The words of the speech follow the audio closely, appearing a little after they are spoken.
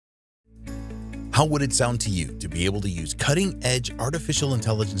How would it sound to you to be able to use cutting-edge artificial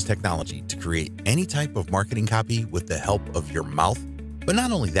intelligence technology to create any type of marketing copy with the help of your mouth? But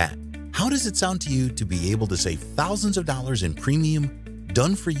not only that, how does it sound to you to be able to save thousands of dollars in premium,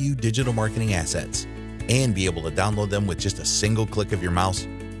 done-for-you digital marketing assets and be able to download them with just a single click of your mouse?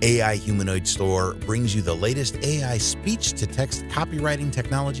 AI Humanoid Store brings you the latest AI speech-to-text copywriting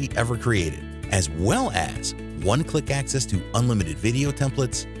technology ever created, as well as one-click access to unlimited video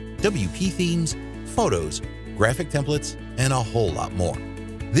templates, WP themes, photos, graphic templates, and a whole lot more.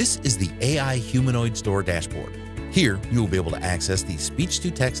 This is the AI Humanoid Store dashboard. Here, you will be able to access the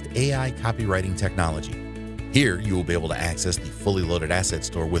speech-to-text AI copywriting technology. Here, you will be able to access the fully loaded asset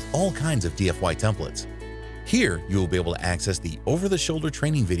store with all kinds of DFY templates. Here, you will be able to access the over-the-shoulder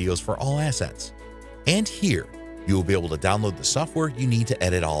training videos for all assets. And here, you will be able to download the software you need to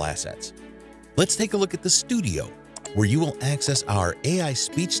edit all assets. Let's take a look at the studio, where you will access our AI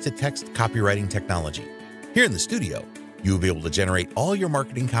speech-to-text copywriting technology. Here in the studio, you will be able to generate all your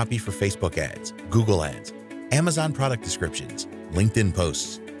marketing copy for Facebook ads, Google ads, Amazon product descriptions, LinkedIn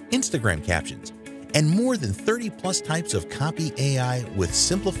posts, Instagram captions, and more than 30+ types of copy AI with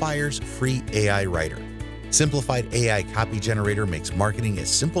Simplifier's free AI writer. Simplified AI Copy Generator makes marketing as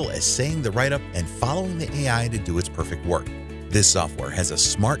simple as saying the write-up and following the AI to do its perfect work. This software has a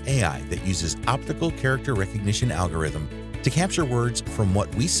smart AI that uses optical character recognition algorithm to capture words from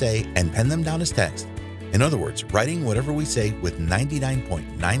what we say and pen them down as text. In other words, writing whatever we say with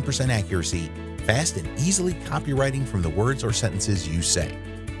 99.9% accuracy, fast and easily copywriting from the words or sentences you say.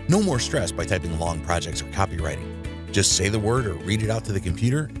 No more stress by typing long projects or copywriting. Just say the word or read it out to the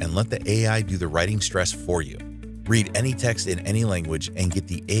computer and let the AI do the writing stress for you. Read any text in any language and get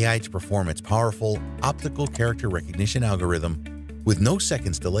the AI to perform its powerful optical character recognition algorithm with no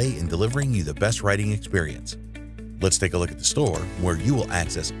seconds delay in delivering you the best writing experience. Let's take a look at the store, where you will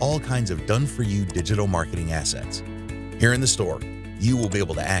access all kinds of done-for-you digital marketing assets. Here in the store, you will be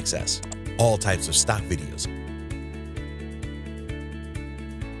able to access all types of stock videos,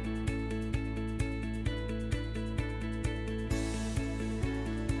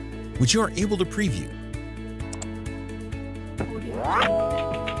 which you are able to preview.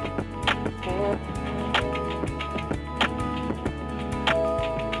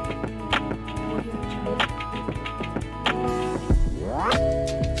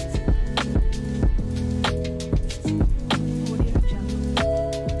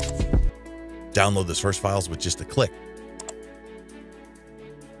 Download the source files with just a click.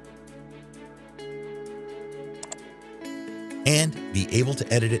 And be able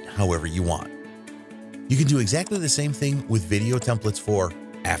to edit it however you want. You can do exactly the same thing with video templates for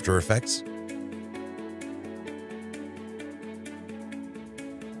After Effects,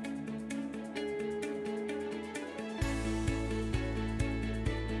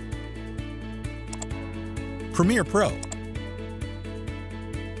 Premiere Pro,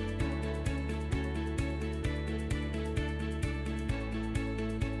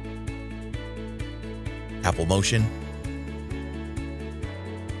 Apple Motion,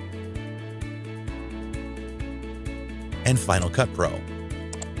 and Final Cut Pro.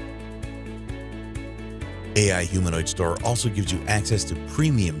 AI Humanoid Store also gives you access to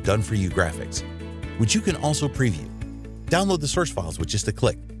premium done-for-you graphics, which you can also preview. Download the source files with just a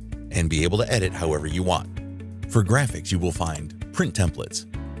click and be able to edit however you want. For graphics, you will find print templates,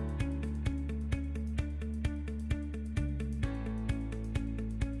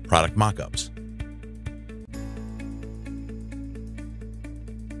 product mockups,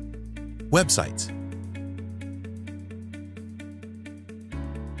 websites,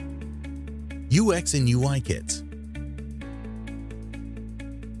 UX and UI kits,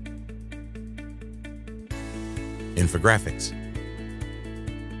 infographics,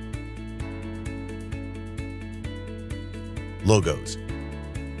 logos,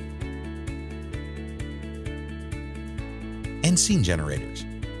 and scene generators.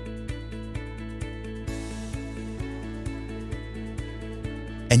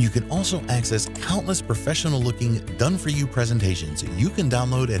 And you can also access countless professional-looking, done-for-you presentations you can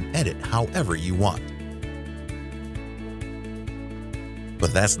download and edit however you want.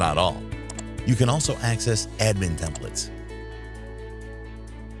 But that's not all. You can also access admin templates,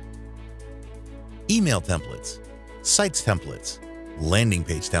 email templates, sites templates, landing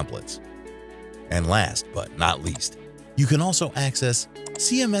page templates, and last but not least, you can also access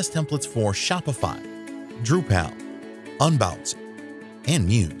CMS templates for Shopify, Drupal, Unbounce, and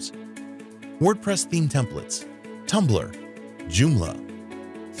Muse, WordPress theme templates, Tumblr, Joomla,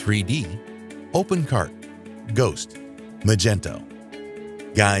 3D, OpenCart, Ghost, Magento.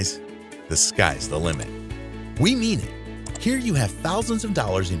 Guys, the sky's the limit. We mean it. Here you have thousands of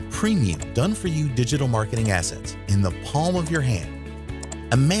dollars in premium done-for-you digital marketing assets in the palm of your hand.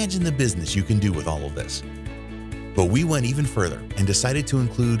 Imagine the business you can do with all of this. But we went even further and decided to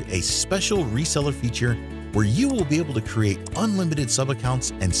include a special reseller feature where you will be able to create unlimited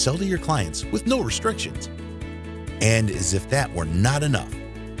sub-accounts and sell to your clients with no restrictions. And as if that were not enough,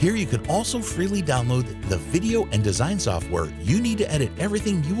 here you can also freely download the video and design software you need to edit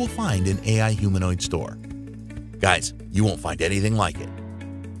everything you will find in AI Humanoid Store. Guys, you won't find anything like it.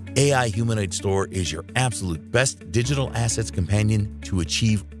 AI Humanoid Store is your absolute best digital assets companion to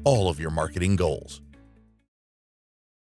achieve all of your marketing goals.